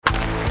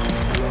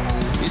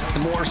the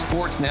More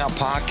Sports Now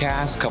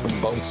podcast, covering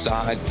both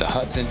sides of the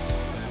Hudson.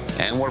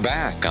 And we're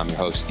back. I'm your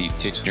host, Steve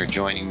Titchener.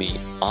 Joining me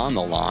on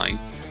the line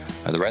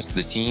are the rest of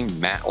the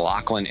team, Matt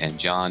Lachlan and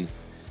John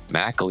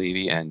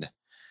McAlevey. And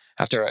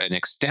after an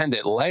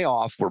extended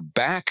layoff, we're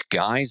back,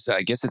 guys.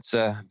 I guess it's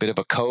a bit of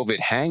a COVID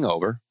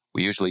hangover.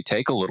 We usually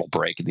take a little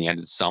break at the end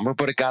of the summer,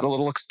 but it got a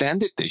little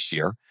extended this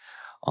year.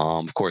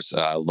 Of course,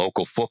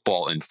 local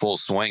football in full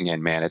swing,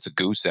 and man, it's a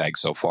goose egg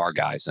so far,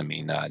 guys. I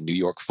mean, New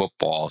York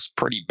football is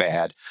pretty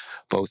bad.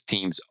 Both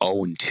teams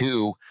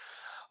 0-2.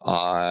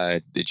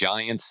 The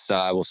Giants,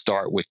 we'll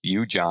start with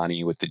you,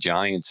 Johnny, with the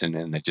Giants,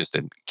 and just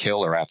a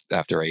killer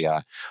after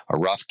a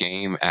rough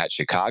game at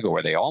Chicago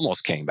where they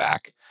almost came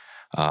back.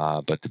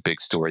 But the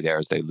big story there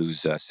is they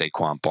lose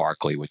Saquon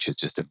Barkley, which is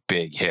just a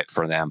big hit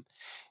for them.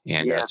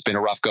 And it's been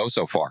a rough go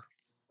so far.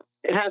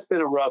 It has been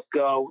a rough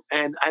go,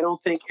 and I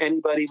don't think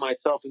anybody,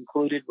 myself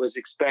included, was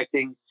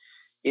expecting,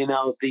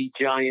 the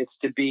Giants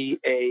to be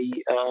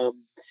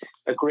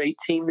a great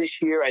team this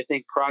year. I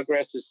think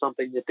progress is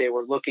something that they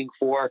were looking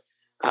for.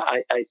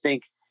 I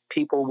think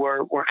people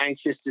were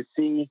anxious to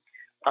see,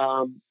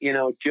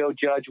 Joe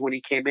Judge when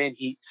he came in.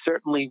 He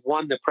certainly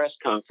won the press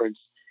conference.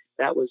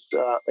 That was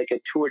like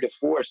a tour de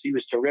force. He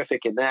was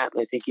terrific in that,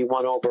 and I think he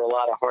won over a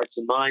lot of hearts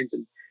and minds.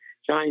 And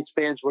Giants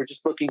fans were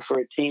just looking for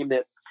a team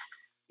that,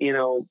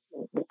 a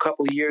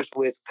couple of years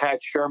with Pat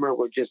Shurmur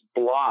were just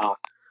blah.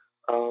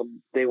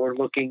 They were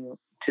looking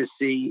to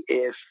see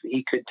if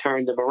he could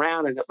turn them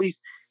around and at least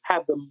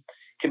have them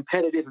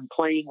competitive and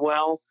playing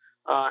well.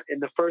 In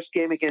the first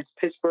game against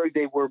Pittsburgh,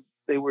 they were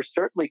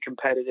certainly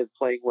competitive,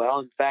 playing well.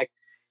 In fact,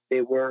 they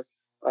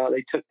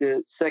took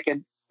the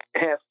second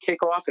half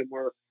kickoff and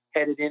were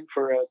headed in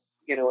for a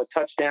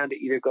touchdown to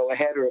either go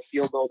ahead or a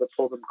field goal to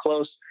pull them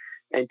close.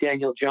 And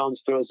Daniel Jones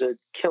throws a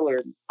killer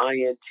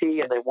INT,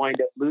 and they wind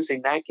up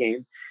losing that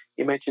game.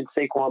 You mentioned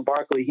Saquon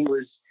Barkley. He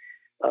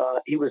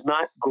was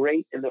not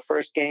great in the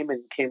first game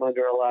and came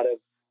under a lot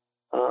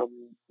of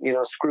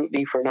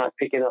scrutiny for not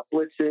picking up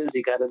blitzes.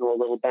 He got into a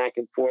little back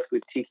and forth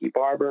with Tiki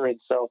Barber, and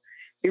so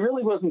he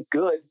really wasn't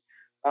good.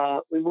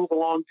 We move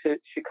along to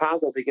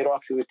Chicago. They get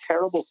off to a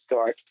terrible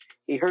start.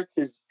 He hurts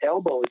his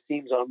elbow, it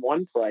seems, on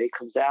one play,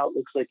 comes out,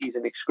 looks like he's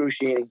in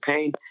excruciating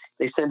pain.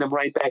 They send him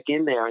right back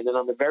in there. And then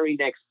on the very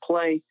next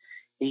play,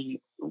 he,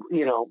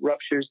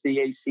 ruptures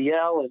the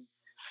ACL. And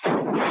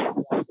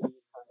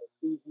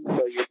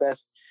so your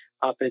best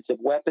offensive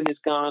weapon is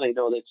gone. I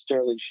know that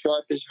Sterling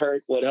Sharp is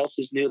hurt. What else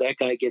is new? That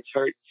guy gets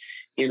hurt,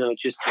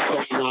 just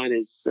putting on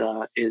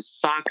his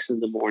socks in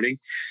the morning.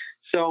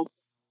 So,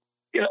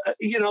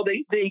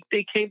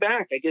 they came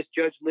back. I guess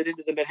Judge lit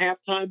into them at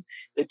halftime.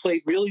 They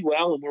played really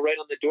well and were right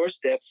on the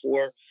doorstep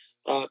for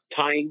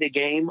tying the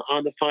game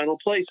on the final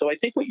play. So I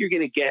think what you're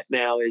going to get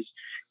now is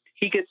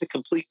he gets a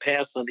complete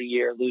pass on the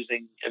year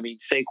losing,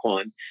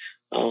 Saquon.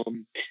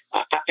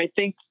 I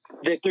think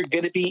that they're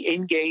going to be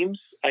in games.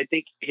 I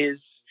think his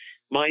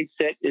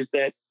mindset is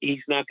that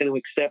he's not going to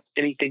accept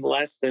anything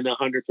less than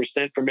 100%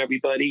 from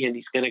everybody, and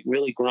he's going to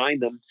really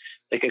grind them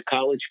like a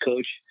college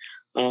coach.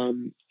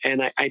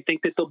 And I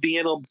think that they'll be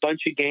in a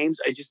bunch of games.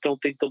 I just don't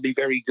think they'll be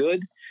very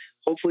good.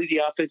 Hopefully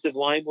the offensive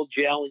line will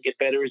gel and get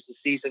better as the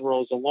season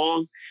rolls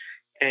along.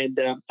 And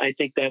I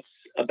think that's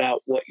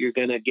about what you're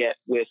going to get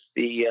with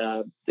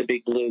the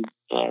Big Blue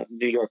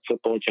New York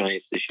Football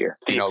Giants this year.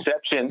 The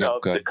exception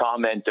of the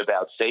comment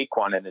about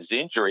Saquon and his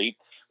injury,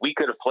 we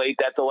could have played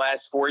that the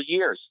last 4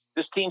 years.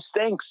 This team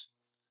stinks.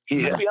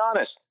 Let's be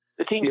honest.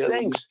 The team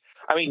stinks.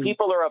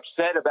 People are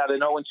upset about an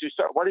 0-2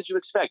 start. What did you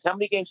expect? How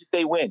many games did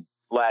they win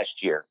last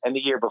year and the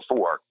year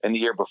before and the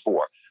year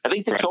before? I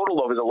think the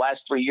total over the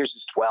last 3 years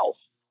is 12.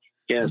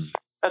 Yes.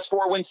 That's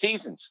 4-win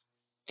seasons.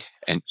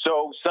 And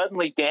so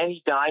suddenly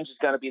Danny Dimes is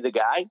going to be the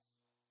guy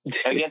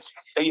against,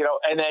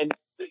 and then,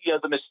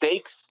 the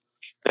mistakes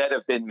that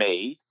have been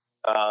made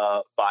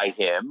by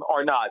him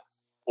are not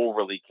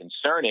overly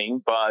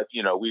concerning, but,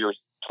 we were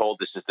told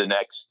this is the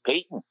next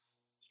Peyton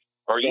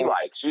or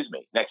Eli,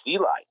 next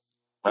Eli.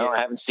 Well, I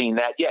haven't seen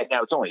that yet.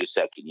 Now it's only his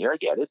second year. I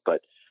get it,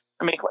 but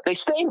they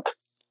stink.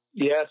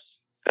 Yes.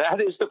 That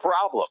is the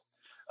problem.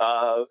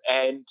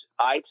 And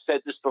I've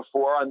said this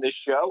before on this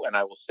show, and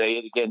I will say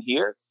it again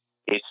here.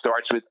 It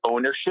starts with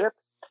ownership.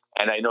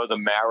 And I know the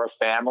Mara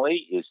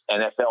family is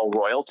NFL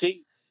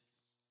royalty.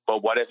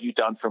 But what have you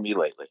done for me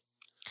lately?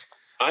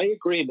 I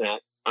agree,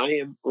 Matt. I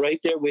am right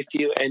there with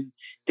you. And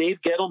Dave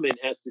Gettleman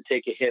has to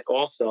take a hit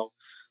also.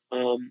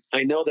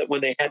 I know that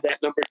when they had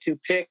that number 2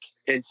 pick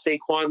and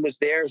Saquon was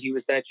there, he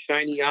was that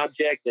shiny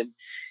object, and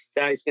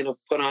guy's going to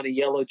put on a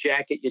yellow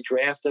jacket. You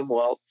draft him.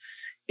 Well,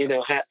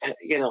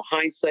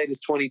 hindsight is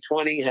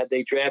 2020. Had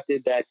they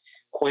drafted that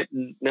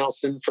Quentin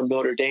Nelson from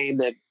Notre Dame,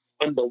 that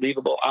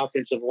unbelievable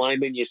offensive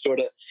lineman, you sort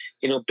of,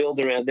 build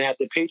around that.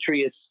 The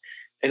Patriots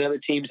and other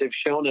teams have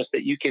shown us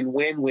that you can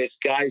win with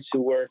guys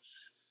who were,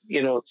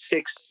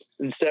 6th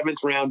and 7th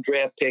round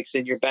draft picks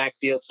in your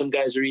backfield. Some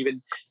guys are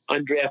even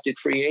undrafted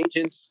free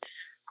agents.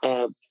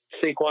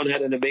 Saquon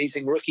had an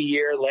amazing rookie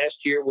year. Last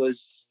year was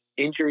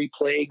injury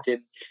plagued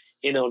and,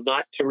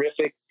 not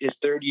terrific. His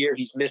third year,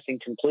 he's missing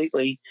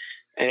completely.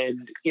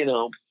 And,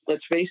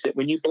 let's face it,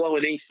 when you blow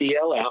an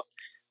ACL out,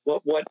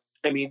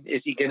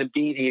 is he going to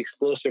be the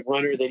explosive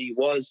runner that he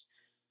was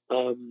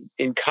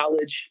in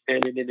college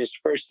and in his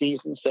first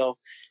season? So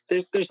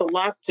there's a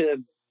lot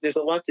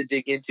to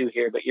dig into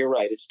here, but you're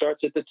right. It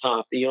starts at the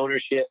top. The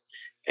ownership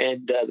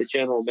and the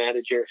general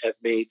manager have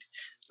made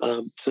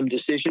some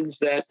decisions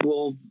that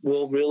will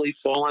really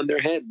fall on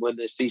their head when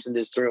the season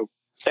is through.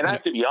 And I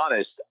have to be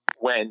honest,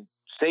 when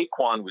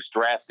Saquon was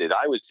drafted,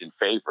 I was in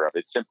favor of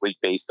it simply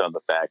based on the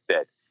fact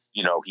that,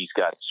 he's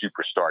got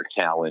superstar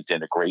talent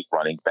and a great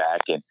running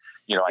back. And,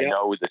 I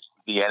know that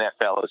the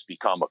NFL has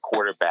become a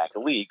quarterback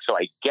league, so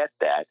I get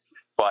that.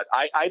 But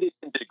I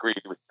didn't agree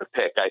with the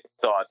pick. I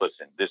thought,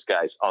 listen, this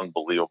guy's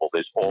unbelievable.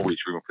 There's always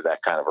room for that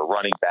kind of a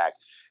running back.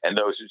 And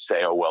those who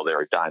say, oh, well,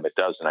 they're a dime a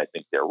dozen, I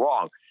think they're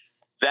wrong.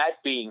 That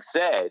being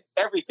said,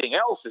 everything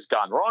else has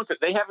gone wrong because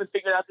they haven't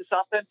figured out this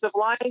offensive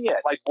line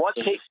yet. Like, what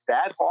takes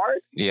that hard?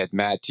 Yeah,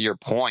 Matt, to your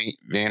point,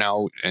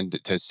 and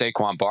to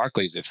Saquon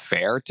Barkley, is it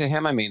fair to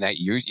him? I mean, that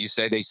you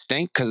say they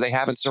stink because they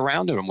haven't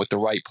surrounded him with the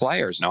right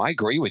players. No, I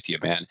agree with you,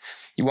 man.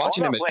 You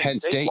watching him at Penn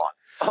State.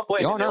 I'm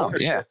blaming the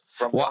ownership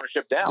from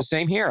ownership down. The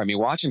same here. I mean,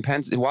 watching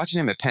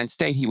him at Penn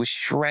State, he was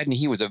shredding.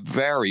 He was a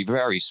very,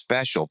 very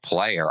special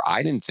player.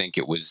 I didn't think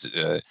it was.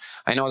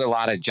 I know that a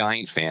lot of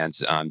Giant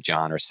fans,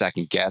 John, are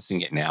second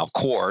guessing it now, of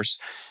course,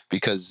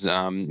 because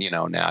now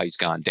he's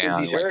gone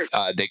down.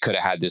 They could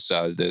have had this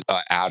out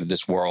of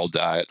this world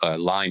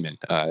lineman,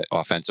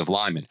 offensive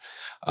lineman.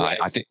 Right.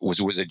 I think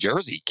was a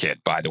Jersey kid,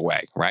 by the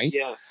way, right?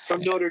 Yeah,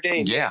 from Notre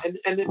Dame. Yeah,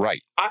 and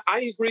right.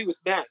 I agree with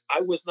Matt.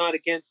 I was not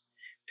against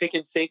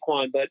picking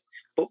Saquon, but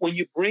when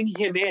you bring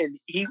him in,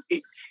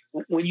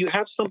 when you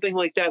have something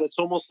like that, it's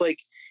almost like,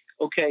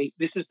 okay,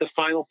 this is the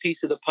final piece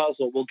of the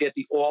puzzle. We'll get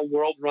the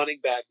all-world running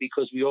back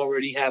because we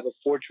already have a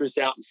fortress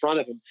out in front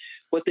of him.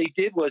 What they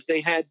did was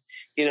they had,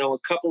 a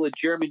couple of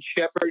German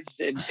shepherds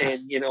and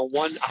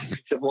one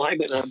offensive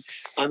lineman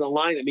on the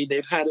line. I mean,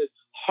 they've had a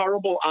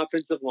horrible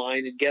offensive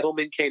line, and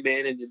Gettleman came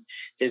in and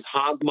his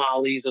hog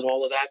mollies and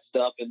all of that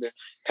stuff, and the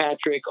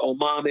Patrick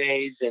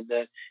Omames and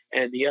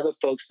the other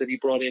folks that he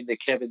brought in, the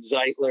Kevin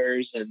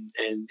Zeitlers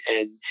and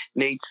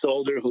Nate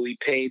Solder, who he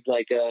paid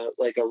like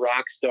a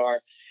rock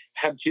star,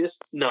 have just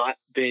not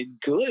been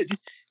good.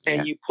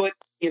 And you put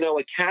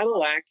a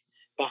Cadillac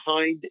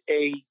behind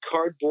a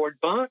cardboard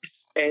box,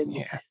 and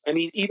I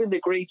mean, even the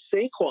great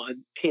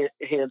Saquon can't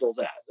handle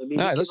that. I mean,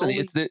 no, listen,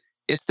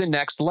 it's the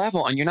next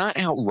level, and you're not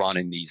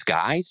outrunning these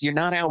guys. You're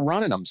not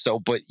outrunning them. So,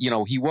 but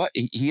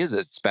he is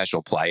a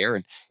special player,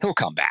 and he'll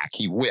come back.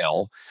 He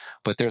will,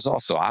 but there's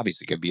also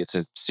obviously going to be it's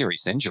a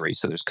serious injury,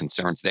 so there's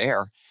concerns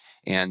there.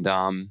 And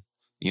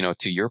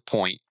to your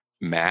point,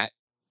 Matt,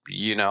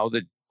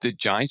 the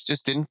Giants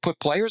just didn't put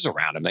players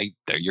around him.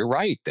 You're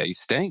right, they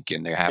stink,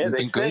 and they haven't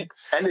been good.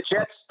 And the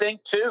Jets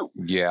stink too.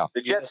 Yeah,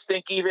 the Jets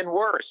stink even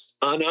worse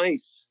on ice.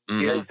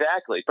 Mm-hmm. Yeah,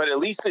 exactly. But at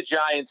least the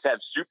Giants have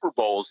Super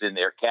Bowls in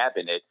their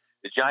cabinet.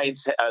 The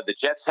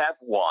Jets have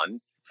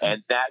one,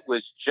 and that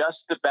was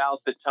just about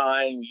the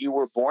time you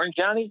were born,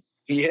 Johnny?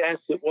 Yes,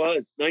 it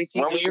was.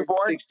 1968. When were you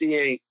born?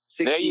 68.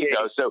 There you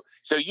go.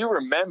 So you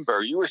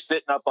remember, you were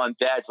sitting up on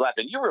Dad's lap,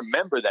 and you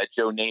remember that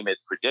Joe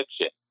Namath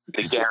prediction,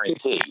 the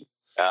guarantee.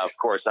 Of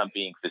course, I'm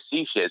being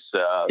facetious.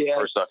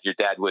 First off, your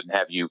dad wouldn't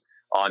have you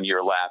on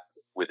your lap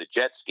with a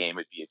Jets game.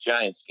 It'd be a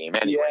Giants game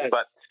anyway. Yes.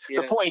 But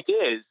the point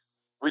is,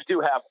 we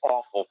do have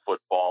awful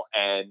football,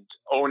 and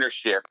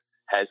ownership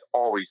has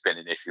always been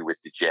an issue with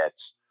the Jets.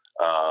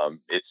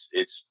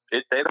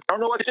 They don't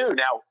know what to do.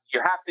 Now,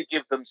 you have to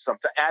give them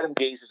something. Adam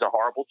Gase is a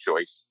horrible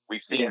choice.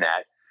 We've seen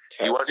that.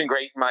 He wasn't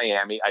great in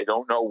Miami. I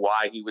don't know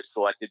why he was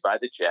selected by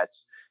the Jets.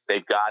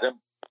 They've got him.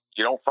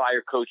 You don't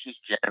fire coaches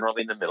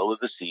generally in the middle of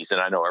the season.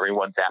 I know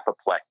everyone's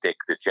apoplectic,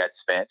 the Jets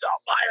fans. Oh,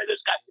 fire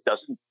this guy. It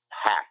doesn't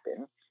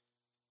happen.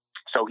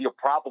 So he'll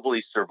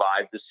probably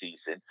survive the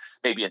season,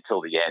 maybe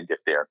until the end if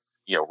they're,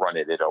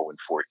 running it 0-14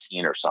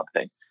 or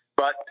something.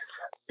 But,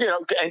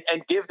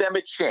 and give them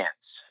a chance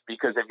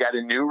because they've got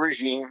a new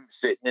regime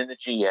sitting in the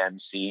GM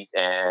seat,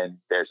 and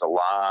there's a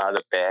lot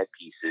of bad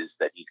pieces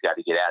that he's got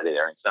to get out of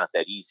there. It's not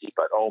that easy,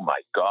 but oh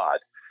my God.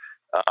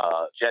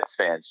 Jets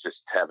fans just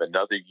have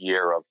another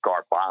year of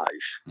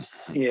garbage.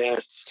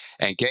 Yes.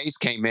 And Gase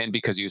came in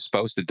because he was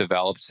supposed to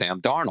develop Sam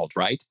Darnold,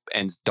 right?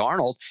 And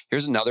Darnold,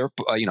 here's another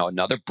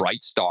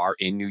bright star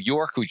in New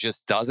York who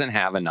just doesn't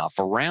have enough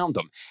around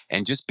him.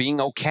 And just being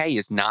okay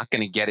is not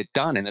going to get it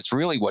done. And that's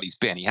really what he's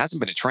been. He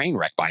hasn't been a train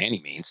wreck by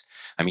any means.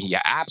 I mean, he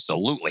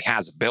absolutely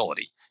has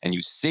ability, and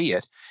you see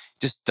it.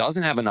 Just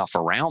doesn't have enough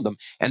around them.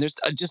 And there's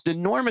just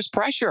enormous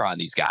pressure on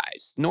these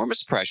guys.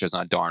 Enormous pressures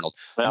on Darnold.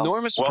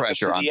 Enormous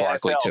pressure on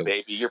Barkley, NFL, too.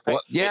 Baby.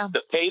 It's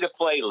the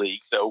pay-to-play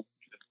league, so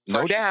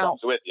no doubt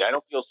comes with you. I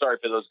don't feel sorry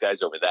for those guys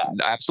over that.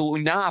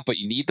 Absolutely not, but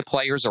you need the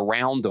players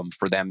around them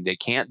for them. They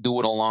can't do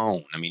it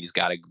alone. I mean, he's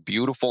got a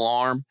beautiful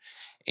arm,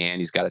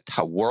 and he's got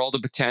a world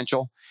of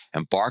potential.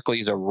 And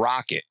Barkley's a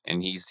rocket,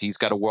 and he's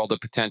got a world of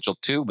potential,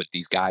 too. But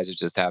these guys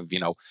just have,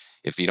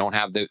 if you don't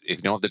have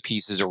the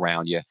pieces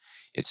around you,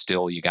 it's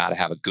still, you got to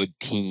have a good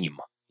team.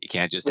 You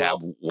can't just have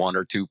one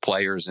or two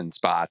players in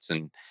spots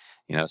and,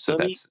 So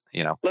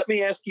let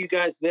me ask you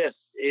guys this: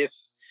 if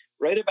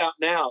right about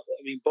now,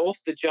 I mean, both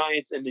the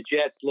Giants and the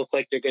Jets look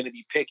like they're going to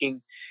be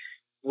picking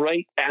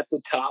right at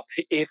the top,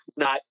 if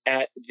not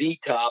at the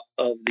top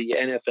of the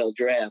NFL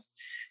draft.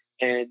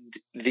 And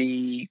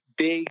the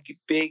big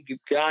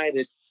guy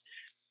that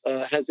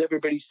has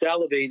everybody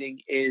salivating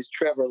is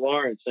Trevor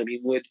Lawrence. I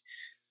mean,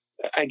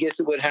 I guess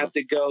it would have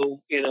to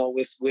go,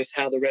 with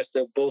how the rest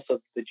of both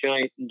of the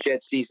Giant and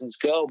Jet seasons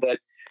go. But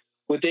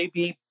would they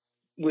be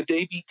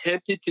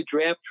tempted to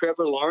draft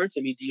Trevor Lawrence?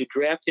 I mean, do you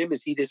draft him? Is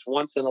he this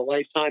once in a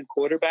lifetime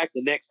quarterback,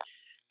 the next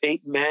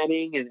Peyton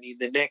Manning, and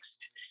the next,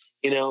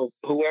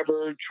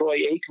 whoever, Troy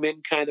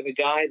Aikman kind of a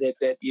guy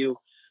that you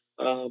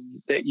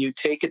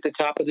take at the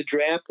top of the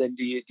draft? And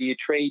do you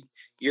trade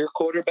your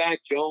quarterback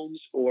Jones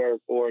or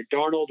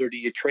Darnold, or do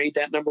you trade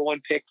that number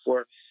one pick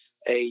for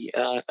a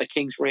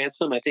king's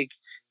ransom? I think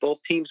both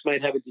teams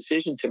might have a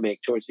decision to make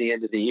towards the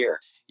end of the year.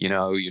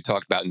 You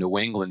talked about New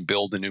England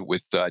building it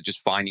with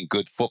just finding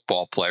good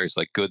football players,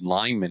 like good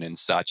linemen and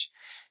such.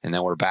 And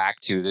then we're back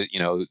to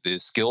the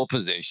skill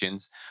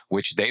positions,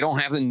 which they don't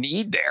have the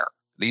need there.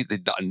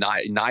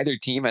 Neither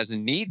team has a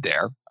need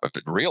there,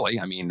 but really,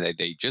 I mean,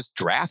 they just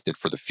drafted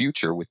for the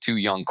future with two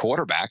young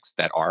quarterbacks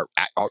that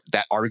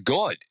are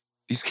good.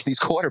 These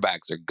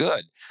quarterbacks are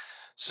good.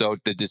 So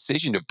the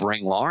decision to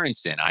bring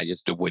Lawrence in,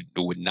 it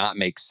would not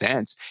make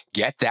sense.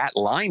 Get that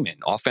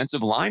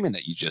offensive lineman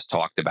that you just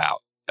talked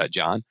about,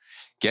 John.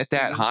 Get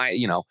that high,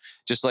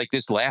 just like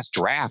this last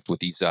draft with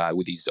these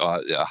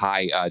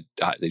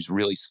these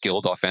really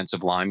skilled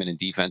offensive linemen and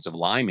defensive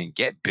linemen.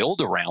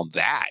 Build around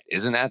that.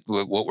 Isn't that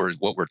what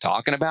we're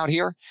talking about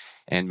here?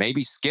 And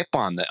maybe skip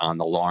on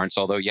the Lawrence.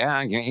 Although,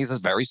 he's a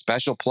very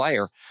special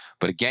player,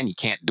 but again, you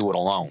can't do it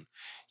alone.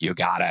 You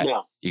gotta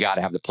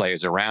have the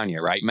players around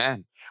you, right,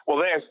 man? Well,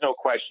 there's no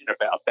question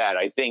about that.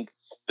 I think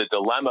the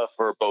dilemma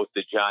for both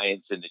the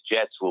Giants and the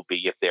Jets will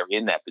be, if they're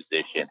in that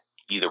position,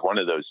 either one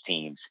of those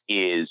teams,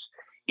 is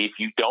if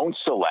you don't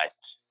select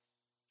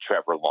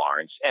Trevor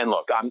Lawrence. And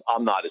look,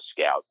 I'm not a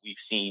scout. We've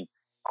seen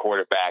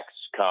quarterbacks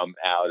come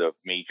out of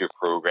major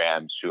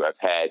programs who have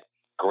had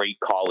great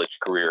college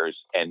careers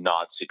and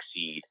not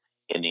succeed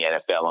in the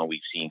NFL. And we've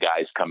seen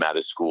guys come out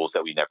of schools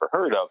that we never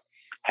heard of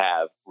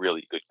have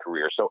really good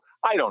careers. So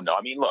I don't know.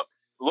 I mean,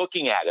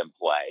 looking at him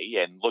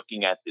play and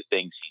looking at the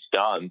things he's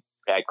done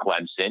at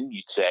Clemson,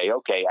 you'd say,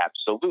 okay,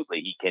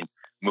 absolutely, he can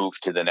move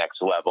to the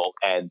next level.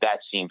 And that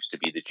seems to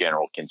be the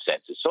general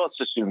consensus. So let's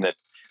assume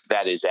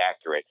that is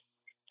accurate.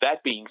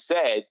 That being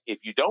said, if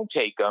you don't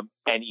take him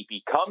and he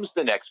becomes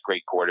the next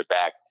great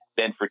quarterback,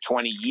 then for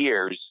 20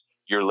 years,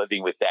 you're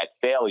living with that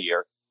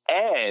failure.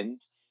 And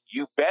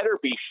you better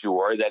be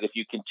sure that if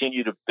you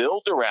continue to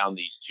build around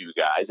these two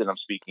guys, and I'm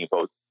speaking of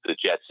both the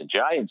Jets and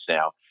Giants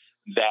now,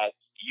 that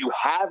you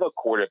have a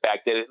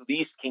quarterback that at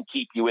least can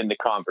keep you in the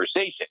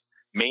conversation.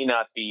 May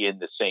not be in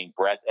the same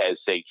breath as,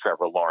 say,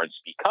 Trevor Lawrence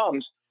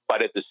becomes,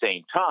 but at the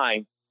same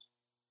time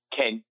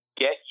can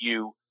get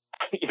you,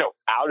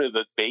 out of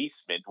the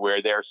basement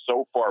where they're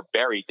so far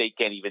buried they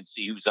can't even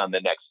see who's on the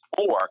next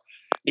floor.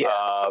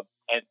 Yeah.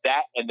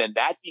 And then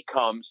that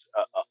becomes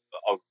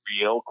a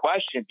real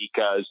question,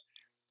 because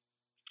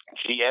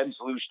GMs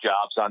lose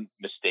jobs on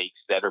mistakes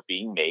that are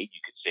being made.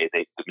 You could say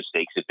the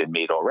mistakes have been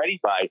made already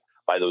by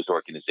those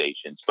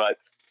organizations. But,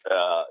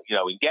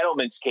 in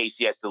Gettleman's case,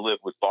 he has to live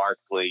with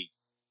Barkley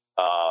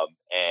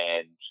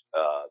and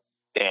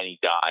Danny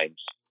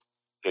Dimes.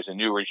 There's a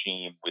new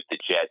regime with the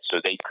Jets, so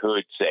they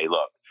could say,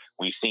 look,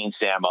 we've seen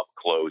Sam up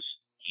close.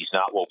 He's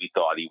not what we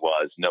thought he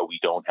was. No, we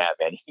don't have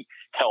any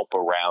help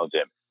around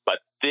him. But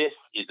this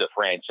is a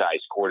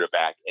franchise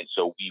quarterback, and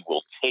so we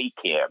will take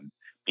him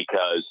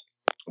because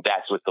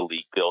that's what the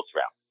league builds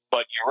around.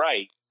 But you're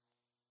right.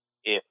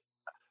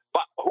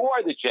 But who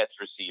are the Jets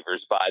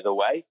receivers, by the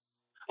way?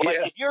 Like,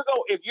 if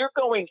you're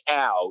going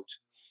out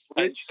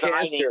and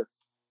signing,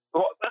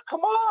 well,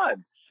 come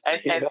on,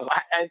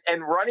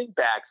 and running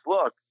backs.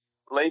 Look,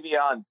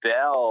 Le'Veon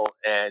Bell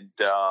and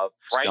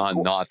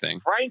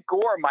Frank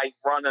Gore might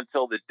run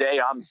until the day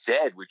I'm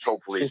dead, which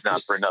hopefully is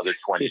not for another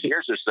 20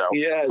 years or so.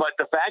 Yes. But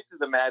the fact of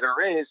the matter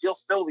is, he'll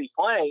still be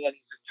playing, and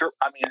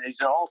he's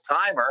an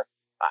all-timer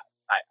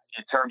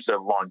in terms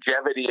of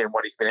longevity and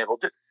what he's been able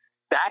to do.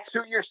 That's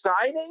who you're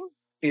signing?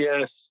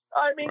 Yes.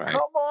 I mean, right.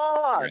 Come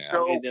on. Yeah.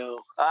 So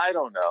I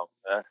don't know.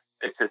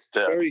 It's just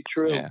very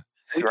true. Yeah.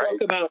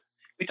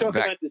 We talk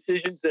about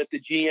decisions that the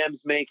GMs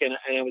make, and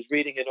I was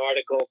reading an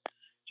article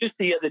just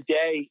the other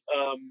day.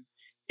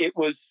 It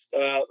was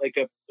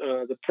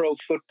the Pro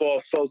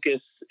Football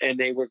Focus, and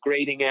they were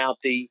grading out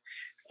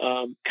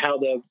how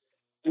the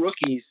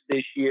rookies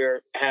this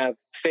year have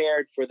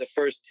fared for the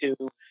first two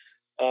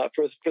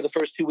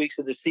weeks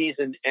of the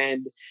season,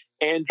 and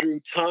Andrew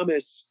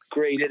Thomas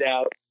graded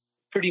out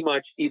pretty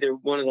much either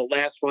one of the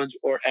last ones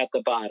or at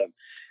the bottom.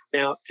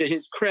 Now, to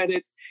his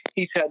credit,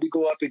 he's had to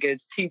go up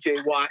against T.J.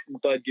 Watt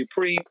and Bud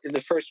Dupree in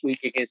the first week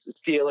against the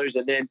Steelers,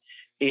 and then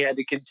he had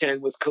to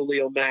contend with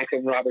Khalil Mack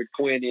and Robert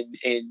Quinn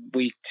in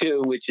week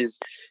 2, which is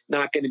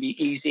not going to be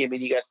easy. I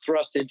mean, he got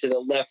thrust into the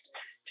left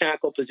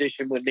tackle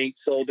position when Nate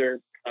Solder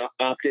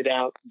opted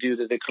out due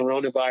to the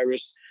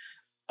coronavirus.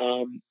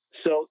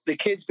 So the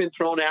kid's been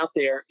thrown out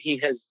there. He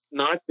has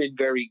not been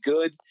very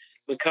good.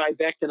 Mekhi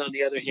Becton, on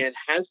the other hand,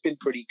 has been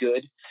pretty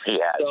good.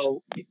 Yeah.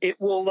 So it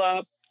will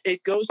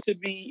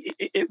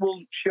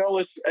show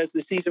us as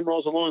the season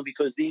rolls along,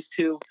 because these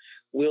two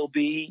will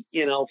be,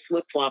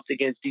 flip-flopped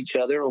against each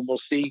other, and we'll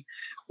see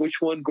which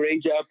one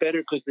grades out better,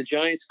 because the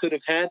Giants could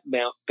have had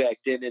Mount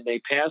Becton and they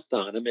passed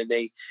on him, and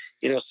they,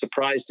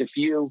 surprised a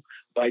few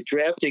by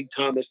drafting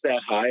Thomas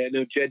that high. I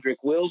know Jedrick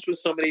Wills was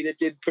somebody that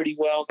did pretty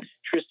well.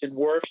 Tristan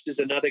Wirfs is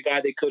another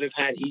guy they could have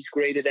had. He's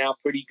graded out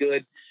pretty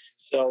good.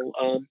 So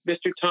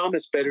Mr.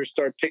 Thomas better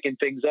start picking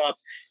things up,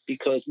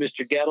 because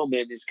Mr.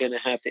 Gettleman is going to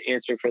have to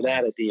answer for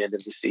that at the end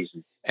of the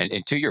season.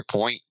 And to your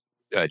point,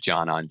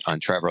 John, on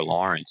Trevor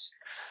Lawrence,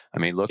 I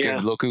mean, look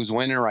who's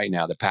winning right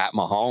now, the Pat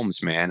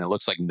Mahomes, man. It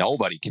looks like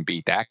nobody can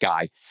beat that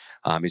guy.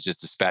 He's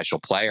just a special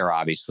player,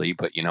 obviously,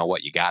 but you know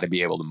what? You got to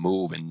be able to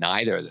move, and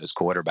neither of those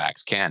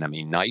quarterbacks can. I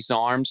mean, nice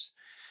arms,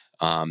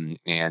 and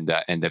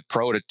the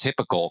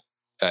prototypical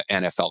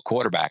NFL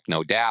quarterback,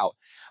 no doubt.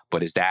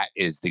 But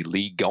is the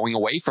league going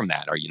away from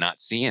that? Are you not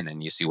seeing?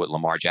 And you see what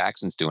Lamar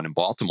Jackson's doing in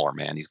Baltimore,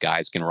 man. These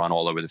guys can run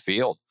all over the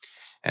field,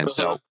 and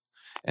so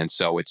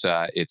it's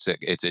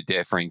a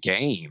different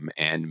game.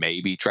 And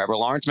maybe Trevor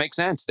Lawrence makes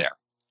sense there.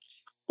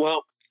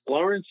 Well,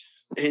 Lawrence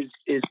is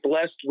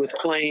blessed with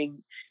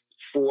playing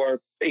for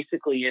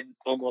basically an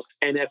almost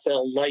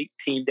NFL light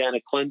team down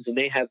at Clemson.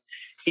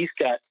 He's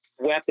got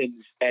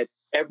weapons at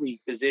every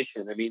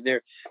position. I mean,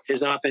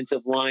 his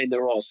offensive line,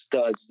 they're all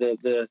studs.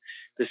 The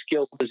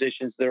skill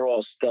positions, they're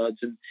all studs.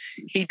 And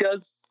he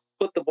does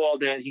put the ball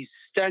down. He's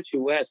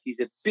statuesque. He's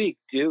a big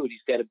dude. He's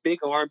got a big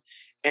arm,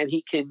 and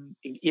he can,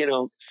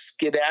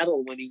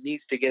 skedaddle when he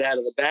needs to get out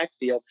of the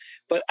backfield.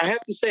 But I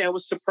have to say, I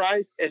was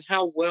surprised at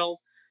how well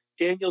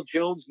Daniel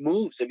Jones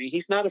moves. I mean,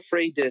 he's not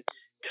afraid to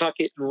tuck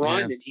it and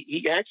run, and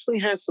he actually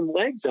has some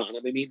legs on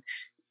him. I mean,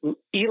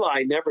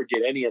 Eli never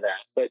did any of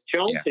that, but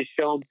Jones has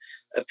shown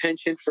a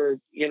penchant for,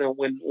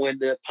 when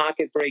the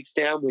pocket breaks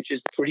down, which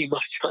is pretty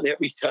much on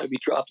every time he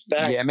drops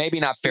back. Yeah, maybe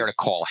not fair to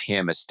call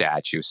him a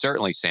statue.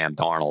 Certainly Sam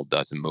Darnold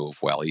doesn't move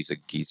well. He's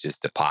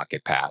just a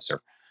pocket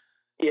passer.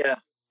 Yeah,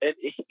 and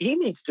he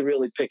needs to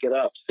really pick it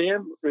up.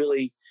 Sam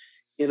really,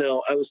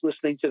 I was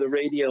listening to the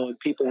radio and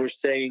people were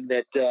saying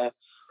that,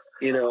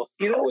 you know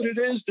what it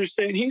is? They're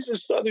saying he's a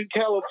Southern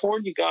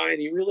California guy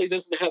and he really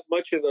doesn't have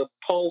much of a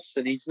pulse,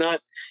 and he's not,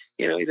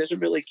 he doesn't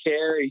really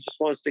care. He just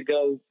wants to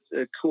go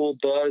cool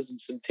buzz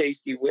and some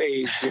tasty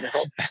waves,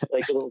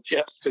 like a little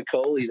Jeff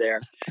Spicoli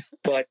there.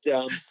 But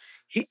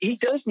he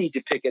does need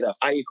to pick it up.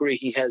 I agree.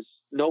 He has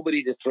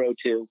nobody to throw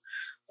to.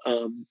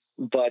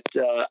 But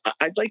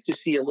I'd like to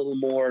see a little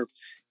more,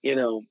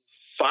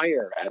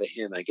 fire out of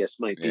him, I guess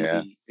might be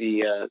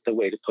the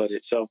way to put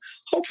it. So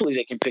hopefully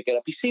they can pick it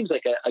up. He seems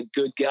like a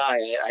good guy.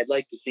 I'd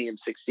like to see him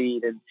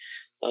succeed. And,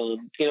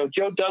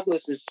 Joe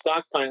Douglas is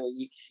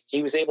stockpiling.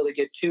 He was able to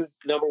get 2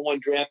 number 1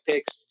 draft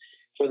picks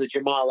for the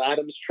Jamal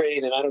Adams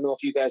trade. And I don't know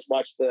if you guys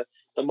watched the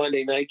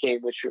Monday night game,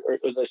 or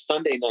the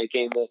Sunday night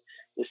game, the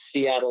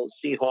Seattle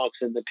Seahawks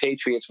and the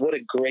Patriots. What a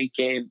great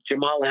game.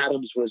 Jamal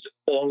Adams was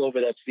all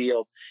over that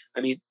field.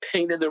 I mean,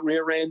 pain in the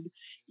rear end.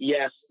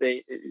 Yes,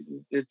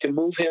 to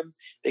move him,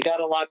 they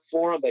got a lot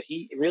for him, but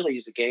he really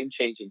is a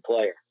game-changing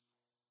player.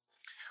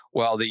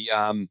 Well,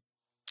 the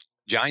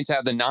Giants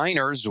have the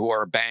Niners, who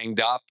are banged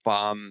up.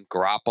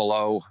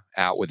 Garoppolo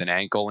out with an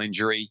ankle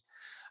injury.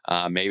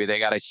 Maybe they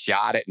got a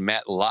shot at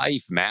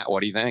MetLife. Matt,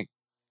 what do you think?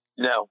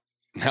 No,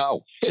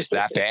 just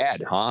that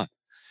bad, huh?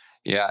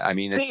 Yeah, I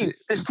mean, this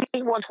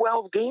team won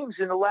 12 games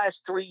in the last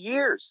 3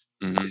 years.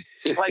 Mm-hmm.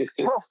 Like,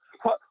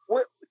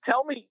 what?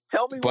 Tell me.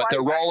 But why.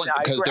 they're rolling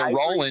because they're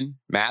rolling, agree.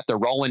 Matt. They're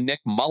rolling Nick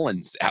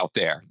Mullins out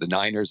there. The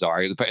Niners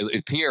are. It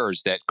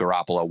appears that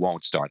Garoppolo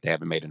won't start. They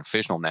haven't made an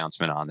official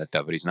announcement on that,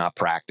 though. But he's not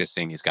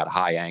practicing. He's got a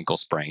high ankle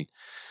sprain.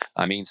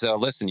 I mean, so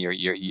listen,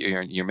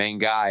 your main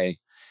guy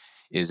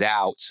is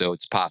out, so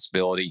it's a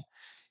possibility.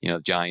 The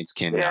Giants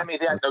can. Yeah, I mean,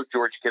 they have no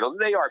George Kittle.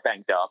 They are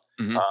banged up.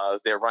 Mm-hmm.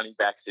 Their running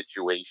back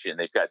situation.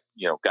 They've got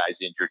guys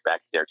injured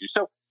back there too.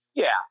 So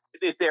yeah,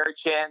 is there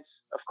a chance?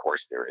 Of course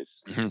there is.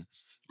 Mm-hmm.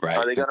 Right.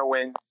 Are they going to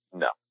win?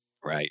 No.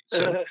 Right.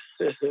 So,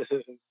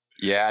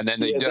 yeah, and then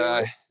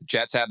the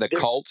Jets have the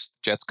Colts.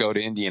 Jets go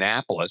to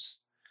Indianapolis.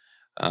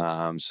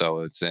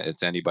 So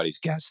it's anybody's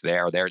guess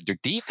there. Their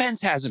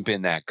defense hasn't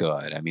been that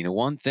good. I mean, the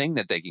one thing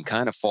that they can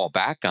kind of fall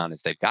back on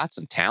is they've got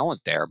some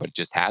talent there, but it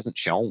just hasn't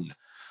shown.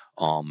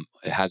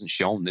 It hasn't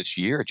shown this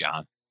year,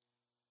 John.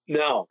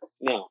 No.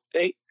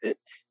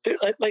 They're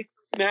like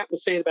Matt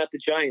was saying about the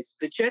Giants,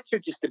 the Jets are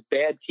just a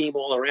bad team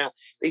all around.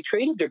 They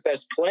traded their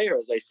best player,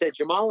 as I said.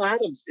 Jamal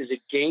Adams is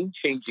a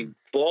game-changing,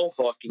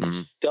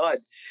 ball-hawking stud.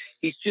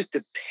 He's just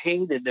a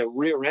pain in the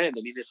rear end.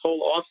 I mean, this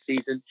whole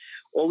offseason,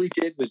 all he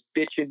did was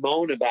bitch and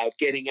moan about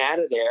getting out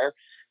of there,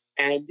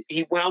 and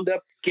he wound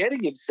up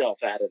getting himself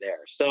out of there.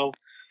 So,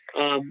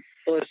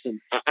 listen,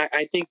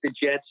 I think the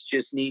Jets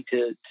just need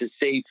to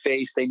save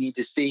face. They need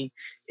to see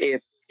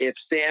if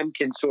Sam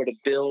can sort of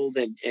build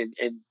and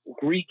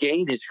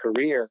regain his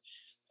career.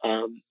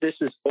 This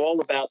is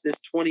all about this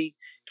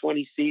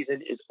 2020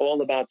 season is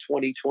all about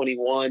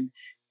 2021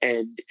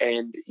 and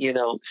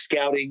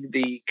scouting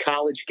the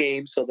college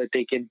games so that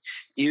they can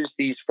use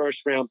these first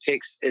round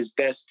picks as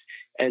best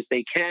as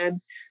they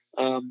can,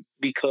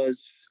 because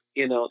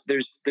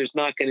there's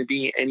not going to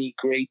be any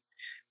great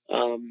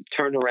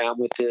turnaround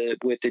with the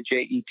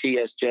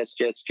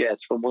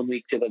Jets from 1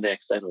 week to the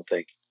next, I don't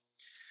think.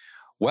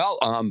 Well,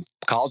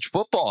 college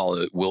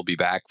football will be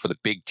back for the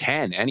Big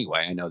Ten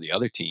anyway. I know the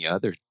other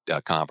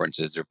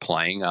conferences are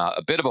playing.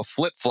 A bit of a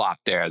flip flop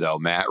there, though,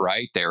 Matt.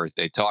 Right?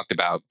 They talked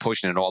about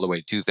pushing it all the way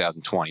to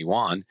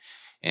 2021,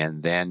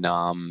 and then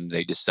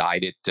they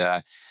decided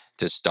to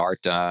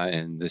start,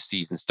 and the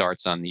season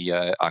starts on the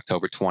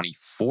October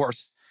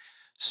 24th.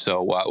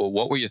 So,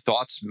 what were your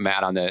thoughts,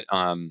 Matt, on the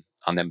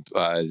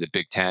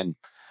Big Ten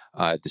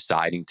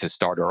deciding to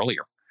start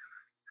earlier?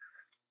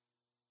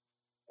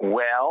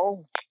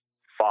 Well,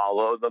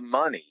 follow the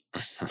money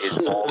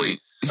is always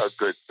a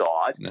good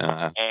thought,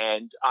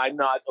 and I'm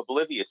not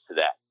oblivious to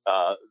that.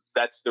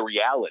 That's the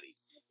reality.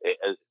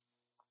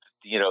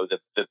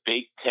 The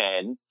Big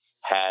Ten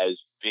has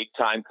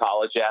big-time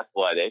college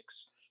athletics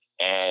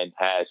and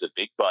has a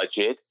big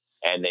budget,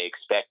 and they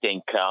expect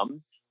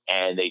income,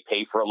 and they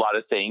pay for a lot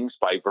of things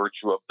by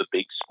virtue of the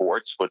big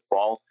sports,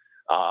 football,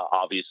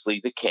 obviously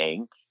the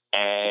king,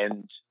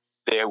 and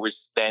there was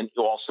then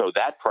also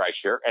that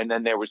pressure, and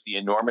then there was the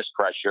enormous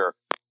pressure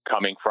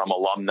coming from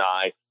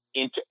alumni,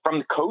 from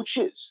the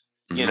coaches.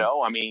 Mm-hmm.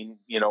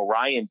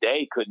 Ryan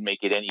Day couldn't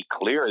make it any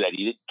clearer that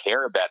he didn't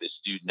care about his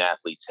student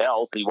athlete's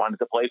health. He wanted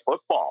to play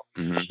football.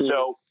 Mm-hmm.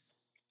 So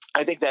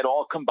I think that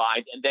all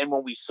combined. And then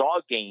when we saw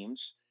games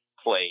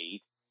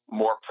played,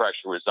 more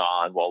pressure was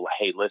on. Well,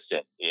 hey,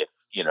 listen, if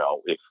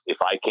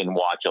I can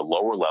watch a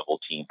lower level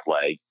team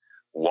play,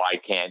 why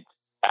can't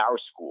our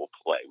school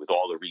play with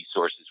all the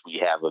resources we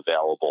have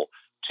available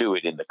to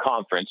it in the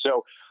conference?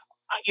 So,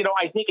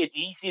 I think it's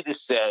easy to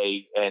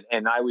say,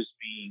 and I was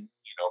being,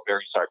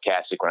 very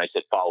sarcastic when I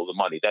said follow the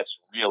money. That's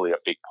really a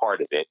big part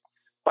of it.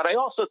 But I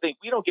also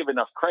think we don't give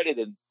enough credit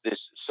in this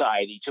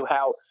society to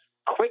how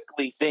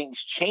quickly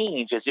things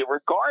change as it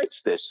regards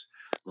this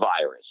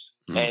virus.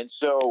 Mm-hmm. And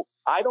so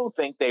I don't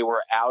think they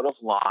were out of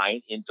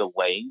line in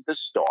delaying the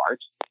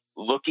start,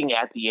 looking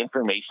at the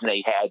information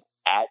they had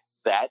at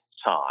that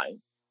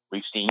time.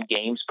 We've seen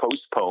games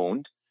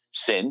postponed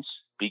since,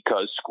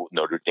 because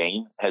Notre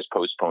Dame has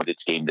postponed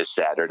its game this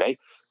Saturday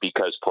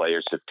because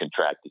players have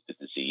contracted the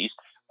disease.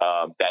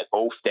 That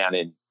oaf down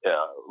in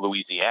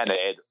Louisiana,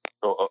 Ed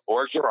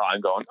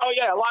Orgeron, going, oh,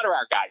 yeah, a lot of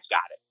our guys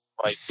got it.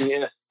 Like,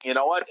 yeah, you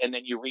know what? And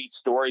then you read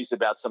stories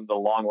about some of the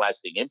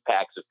long-lasting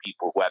impacts of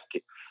people who have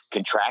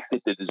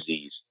contracted the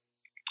disease.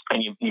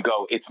 And you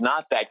go, it's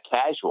not that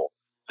casual.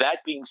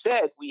 That being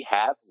said, we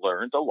have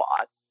learned a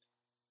lot.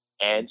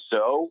 And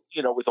so,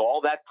 with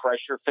all that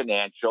pressure,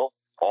 financial,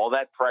 all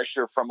that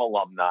pressure from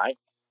alumni,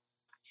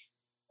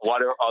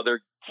 what are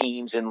other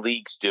teams and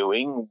leagues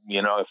doing?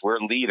 If we're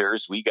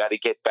leaders, we got to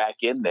get back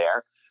in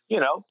there.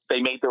 I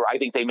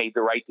think they made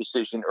the right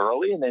decision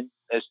early. And then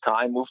as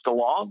time moved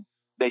along,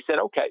 they said,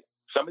 okay,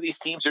 some of these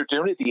teams are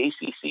doing it. The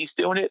ACC's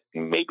doing it.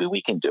 Maybe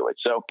we can do it.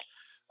 So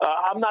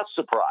I'm not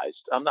surprised.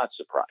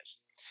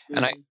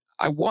 And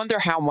I wonder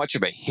how much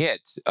of a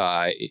hit,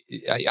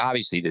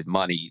 obviously the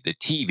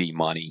TV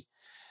money,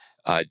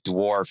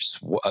 dwarfs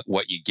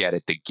what you get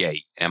at the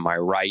gate. Am I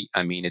right?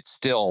 I mean, it's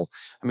still,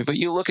 but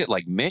you look at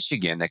like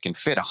Michigan that can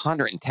fit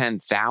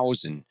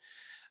 110,000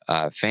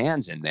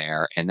 fans in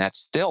there, and that's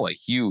still a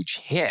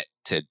huge hit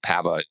to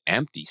have an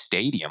empty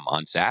stadium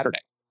on Saturday.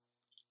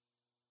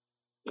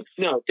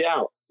 No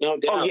doubt. Oh,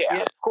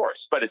 yeah, of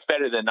course. But it's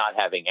better than not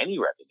having any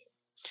revenue.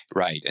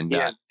 Right. And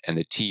and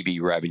the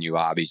TV revenue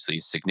obviously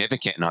is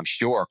significant. And I'm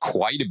sure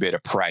quite a bit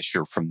of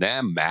pressure from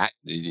them, Matt,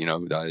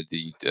 them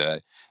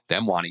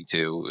wanting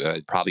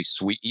to probably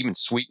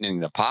sweetening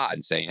the pot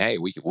and saying, hey,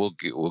 we'll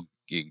give you,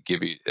 we'll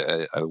give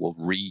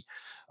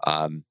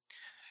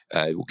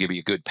you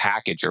a good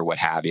package or what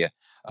have you.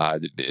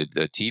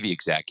 The TV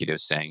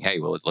executives saying, hey,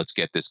 well, let's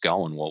get this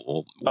going.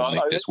 We'll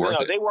make this worth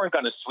it. They weren't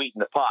going to sweeten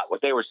the pot.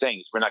 What they were saying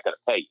is, we're not going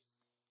to pay you.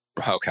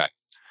 Okay.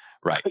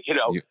 Right.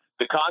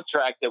 The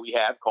contract that we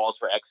have calls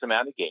for X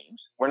amount of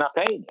games. We're not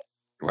paying it.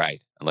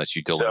 Right. Unless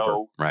you deliver.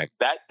 So right.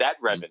 That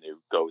revenue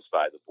goes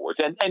by the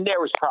boards. And there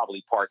was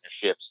probably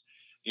partnerships,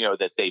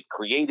 that they've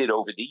created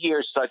over the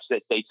years such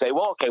that they'd say,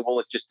 well, okay, well,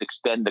 let's just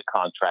extend the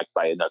contract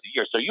by another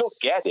year. So you'll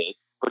get it,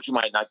 but you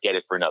might not get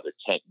it for another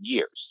 10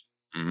 years.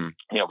 Mm-hmm.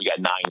 We got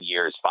 9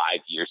 years, 5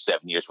 years,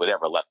 7 years,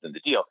 whatever left in the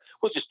deal.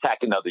 We'll just tack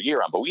another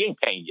year on, but we ain't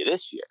paying you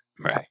this year.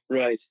 Right.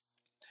 Right.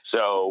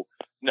 So,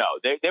 no,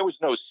 there was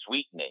no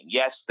sweetening.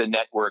 Yes, the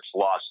networks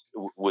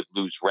would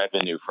lose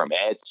revenue from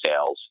ad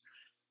sales,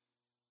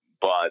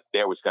 but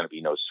there was going to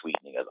be no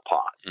sweetening of the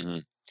pot. Mm-hmm.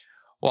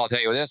 Well, I'll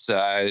tell you this,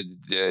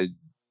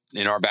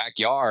 in our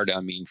backyard,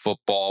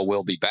 football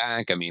will be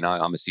back. I'm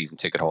a season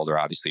ticket holder,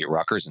 obviously, at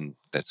Rutgers, and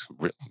that's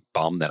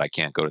bummed that I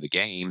can't go to the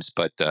games,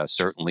 but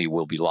certainly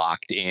we'll be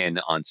locked in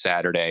on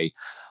Saturday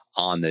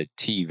on the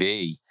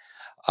TV.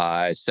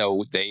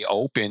 So they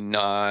open,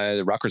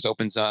 Rutgers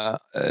opens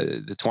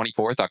the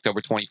 24th,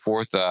 October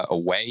 24th,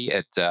 away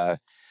at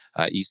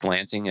East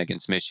Lansing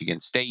against Michigan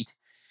State.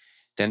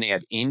 Then they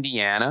have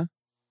Indiana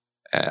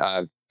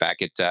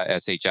back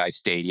at SHI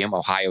Stadium,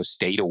 Ohio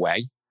State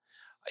away,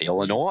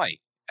 Illinois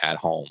at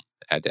home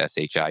at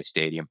SHI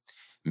Stadium,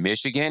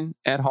 Michigan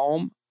at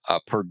home,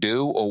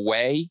 Purdue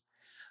away,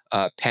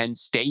 Penn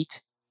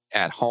State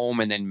at home,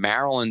 and then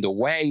Maryland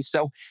away.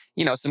 So,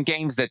 some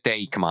games that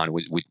they come on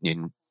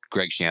in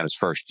Greg Schiano's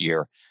first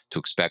year to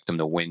expect them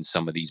to win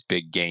some of these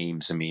big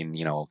games. I mean,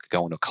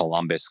 going to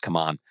Columbus, come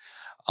on.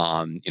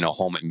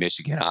 Home at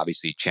Michigan,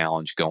 obviously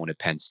challenge going to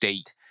Penn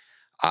State.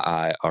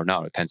 Or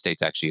no, Penn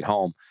State's actually at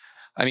home.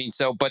 I mean,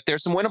 but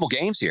there's some winnable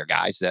games here,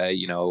 guys.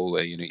 You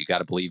got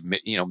to believe,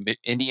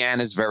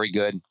 Indiana's very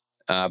good,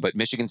 but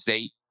Michigan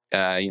State,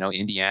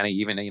 Indiana,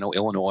 even,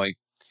 Illinois,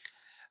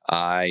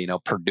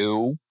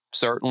 Purdue,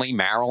 certainly,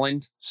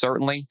 Maryland,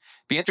 certainly.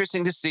 Be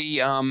interesting to see.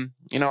 Coach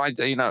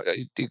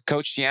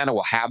Schiano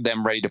will have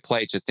them ready to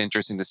play. It's just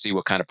interesting to see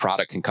what kind of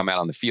product can come out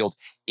on the field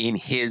in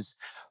his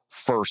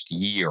first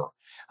year.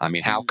 I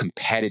mean, how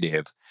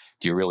competitive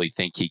do you really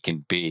think he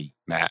can be,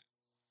 Matt?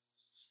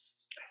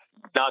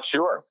 Not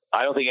sure.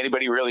 I don't think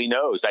anybody really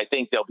knows. I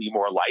think there'll be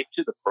more life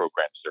to the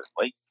program,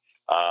 certainly.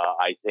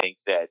 I think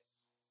that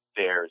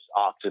there's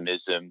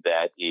optimism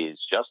that is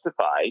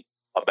justified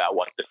about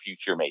what the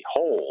future may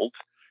hold,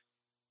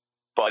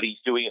 but he's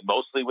doing it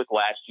mostly with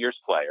last year's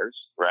players,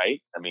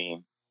 right? I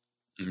mean,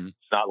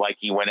 It's not like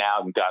he went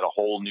out and got a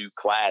whole new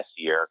class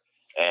here.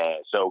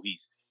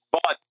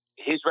 But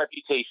his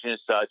reputation is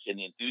such, and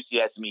the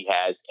enthusiasm he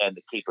has and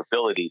the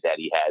capability that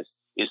he has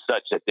is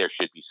such that there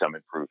should be some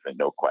improvement,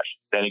 no question.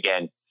 Then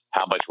again,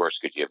 how much worse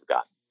could you have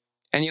gotten?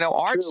 And,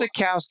 Art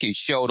Sikowski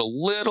showed a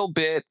little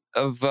bit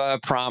of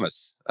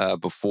promise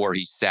before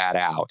he sat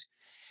out.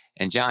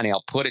 And, Johnny,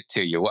 I'll put it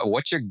to you.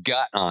 What's your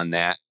gut on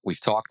that?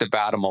 We've talked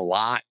about him a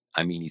lot.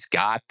 I mean, he's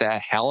got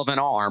that hell of an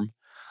arm,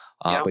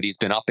 but he's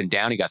been up and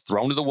down. He got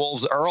thrown to the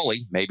Wolves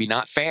early. Maybe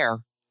not fair.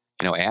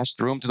 Ash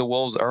threw him to the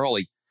Wolves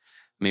early.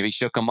 Maybe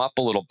shook him up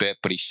a little bit,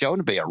 but he's shown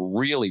to be a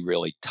really,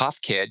 really tough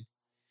kid.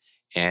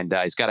 And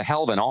he's got a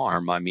hell of an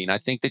arm. I mean, I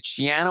think that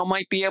Schiano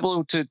might be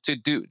able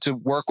to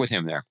work with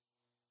him there.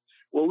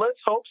 Well, let's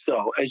hope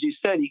so. As you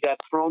said, he got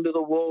thrown to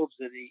the Wolves,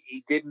 and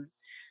he didn't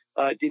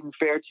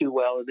fare too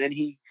well, and then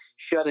he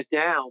shut it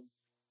down,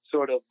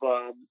 sort of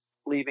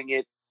leaving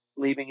it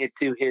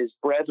to his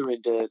brethren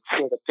to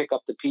sort of pick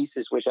up the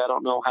pieces, which I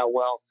don't know how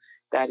well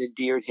that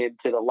endeared him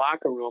to the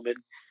locker room. And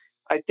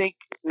I think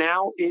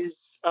now's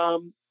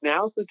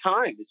the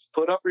time. It's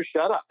put up or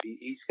shut up.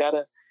 He's got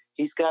to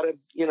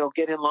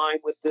get in line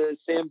with the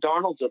Sam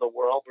Darnolds of the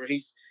world, where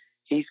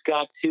he's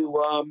got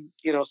to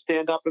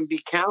stand up and be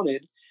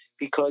counted,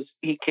 because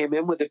he came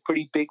in with a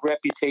pretty big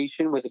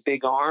reputation, with a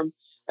big arm.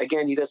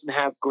 Again, he doesn't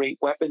have great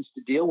weapons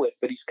to deal with,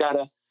 but he's got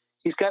to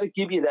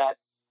give you that,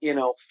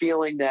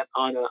 feeling that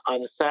on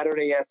a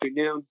Saturday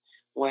afternoon,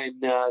 when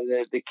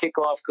the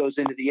kickoff goes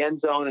into the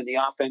end zone and the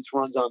offense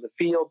runs on the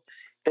field,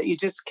 that you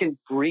just can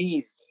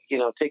breathe,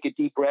 take a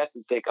deep breath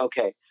and think,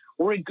 okay,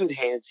 we're in good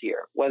hands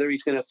here. Whether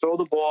he's going to throw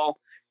the ball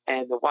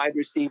and the wide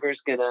receiver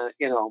is going to,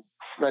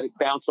 let it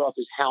bounce off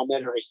his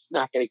helmet, or he's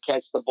not going to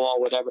catch the ball,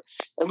 whatever.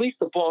 At least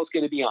the ball is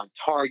going to be on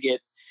target,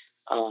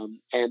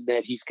 and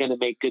that he's going to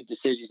make good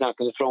decisions. He's not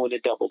going to throw into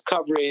double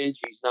coverage.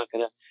 He's not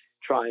going to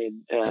try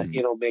and,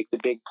 make the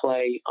big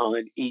play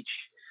on each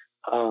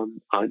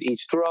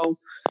throw.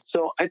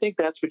 So I think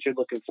that's what you're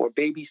looking for,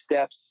 baby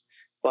steps,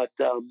 but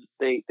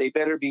they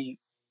better be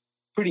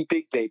pretty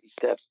big baby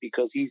steps,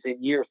 because he's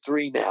in year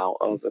 3 now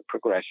of a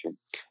progression.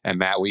 And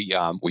Matt, we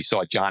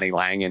saw Johnny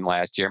Langan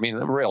last year. I mean,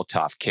 a real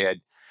tough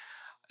kid.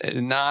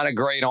 Not a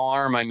great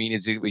arm. I mean,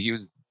 he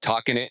was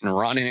tucking it and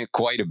running it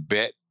quite a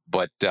bit,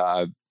 but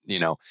they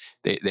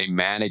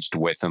managed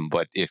with him.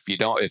 But if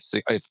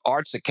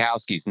Art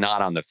Sikowski's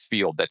not on the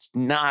field, that's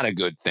not a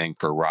good thing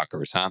for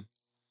Rutgers, huh?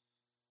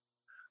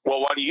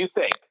 Well, what do you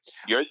think?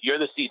 You're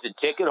the season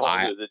ticket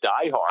holder, the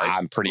diehard.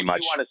 I'm pretty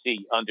much. What do you want to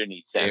see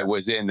underneath center? It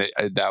was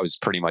that was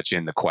pretty much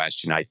in the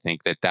question. I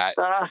think that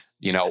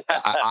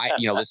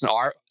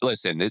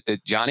listen,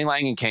 Johnny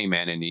Langan came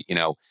in, and he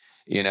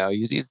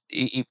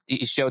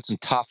showed some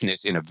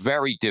toughness in a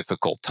very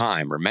difficult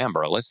time.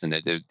 Remember, listen,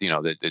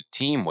 the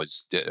team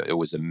was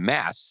a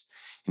mess,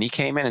 and he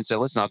came in and said,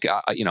 listen,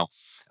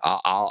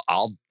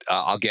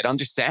 I'll get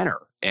under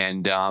center,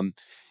 and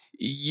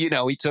he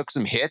took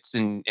some hits,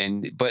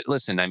 but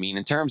listen, I mean,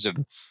 in terms of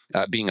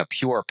being a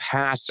pure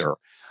passer,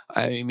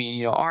 I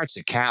mean, Art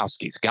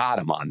Sikowski's got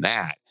him on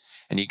that,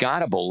 and you got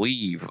to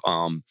believe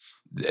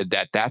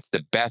that's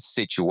the best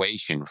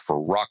situation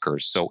for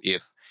Rutgers. So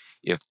if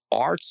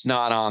Art's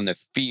not on the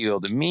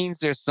field, it means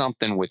there's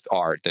something with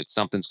Art, that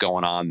something's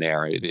going on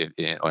there.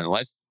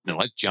 Unless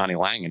Johnny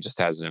Langan just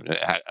has an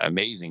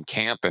amazing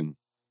camp and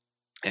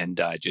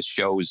just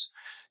shows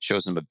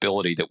some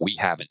ability that we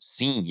haven't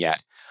seen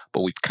yet,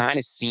 but we've kind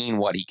of seen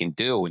what he can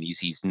do, and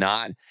he's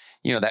not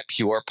that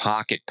pure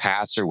pocket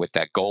passer with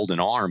that golden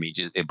arm.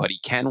 But he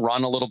can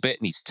run a little bit,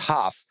 and he's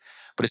tough.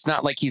 but it's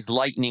not like he's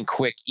lightning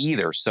quick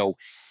either. So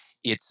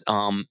it's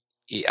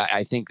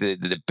I think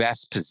the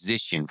best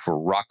position for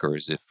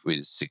Rutgers if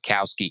was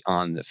Sikowski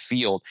on the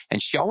field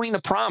and showing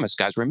the promise,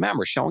 guys.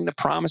 Remember, showing the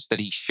promise that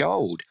he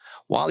showed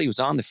while he was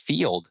on the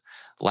field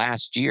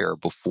last year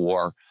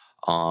before.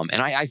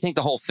 And I think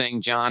the whole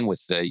thing, John,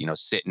 with the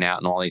sitting out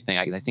and all that thing,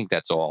 I think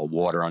that's all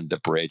water under the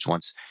bridge.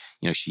 Once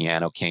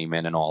Schiano came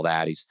in and all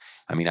that,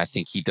 I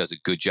think he does a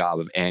good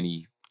job of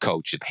any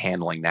coach of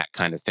handling that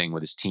kind of thing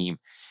with his team.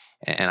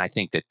 And I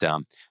think that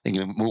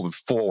moving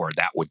forward,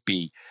 that would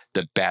be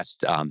the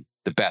best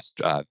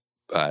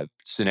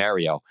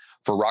scenario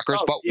for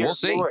Rutgers. But we'll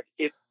see. Lord.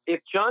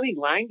 If Johnny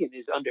Langan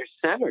is under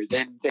center,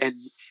 then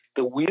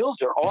the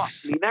wheels are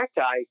off. I mean, that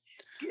guy,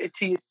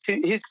 to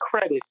his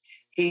credit,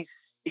 he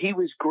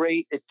was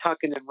great at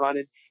tucking and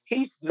running.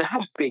 He's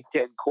not a Big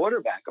Ten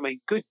quarterback. I mean,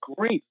 good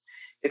grief.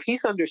 If he's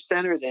under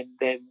center, then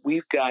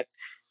we've got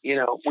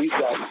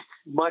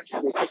much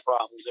bigger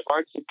problems. If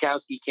Art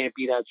Sikowski can't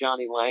beat out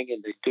Johnny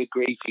Langan, then good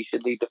grief, he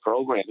should leave the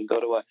program and go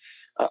to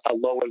a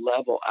lower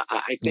level.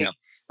 I think. Yeah.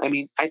 I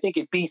think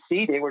at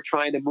BC they were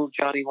trying to move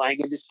Johnny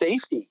Langan to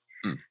safety.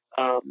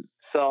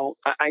 So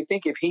I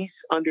think if he's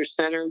under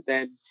center,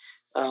 then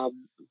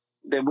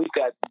we've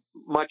got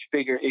much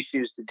bigger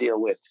issues to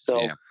deal with.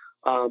 So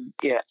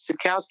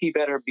Sikowski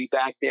better be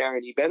back there,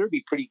 and he better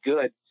be pretty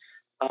good.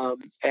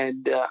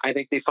 And I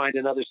think they find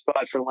another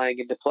spot for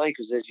Langan to play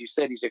because, as you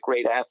said, he's a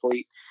great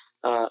athlete.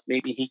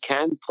 Maybe he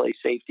can play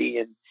safety,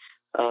 and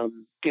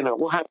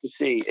we'll have to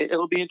see.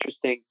 It'll be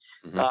interesting.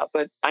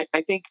 But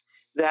I think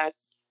that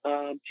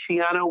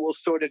Schiano will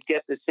sort of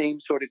get the same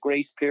sort of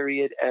grace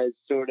period as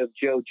sort of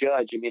Joe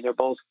Judge. I mean, they're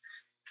both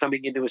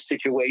coming into a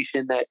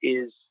situation that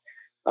is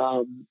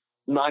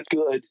not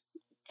good,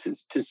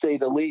 to say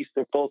the least.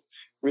 They're both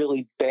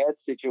really bad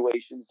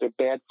situations. They're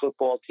bad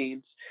football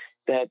teams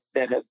that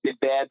have been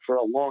bad for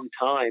a long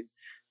time,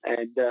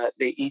 and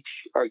they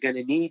each are going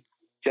to need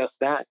just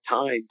that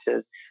time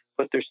to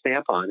put their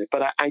stamp on it.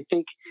 But I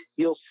think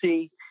you'll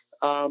see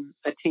a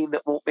team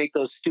that won't make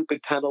those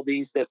stupid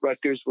penalties that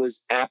Rutgers was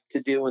apt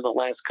to do in the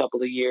last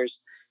couple of years.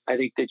 I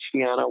think that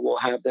Schiano will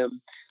have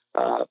them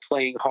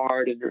playing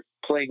hard and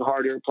playing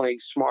harder, playing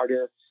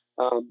smarter,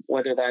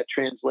 whether that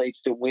translates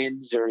to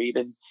wins or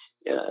even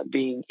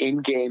being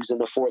in games in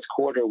the fourth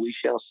quarter, we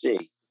shall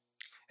see.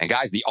 And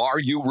guys, the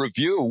RU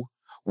Review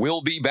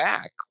will be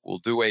back. We'll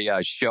do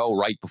a show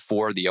right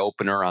before the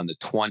opener on the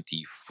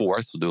 24th.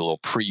 We'll do a little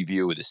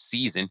preview of the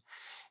season,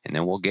 and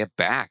then we'll get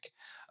back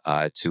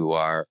to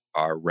our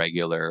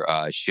regular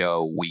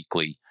show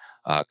weekly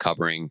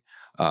covering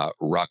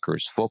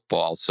Rutgers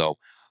football. So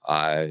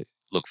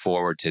look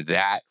forward to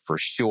that for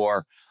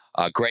sure.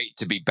 Great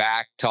to be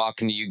back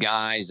talking to you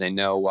guys. I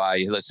know,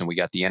 listen, we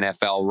got the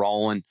NFL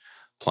rolling,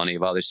 plenty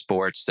of other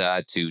sports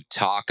to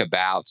talk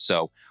about.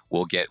 So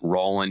we'll get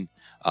rolling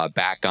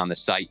back on the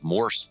site,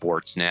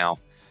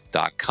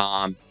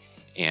 moresportsnow.com.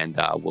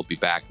 And we'll be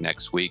back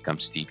next week. I'm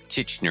Steve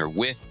Titchener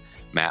with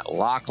Matt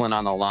Loughlin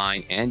on the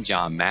line and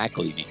John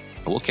McLevy.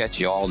 We'll catch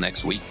you all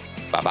next week.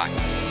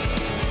 Bye-bye.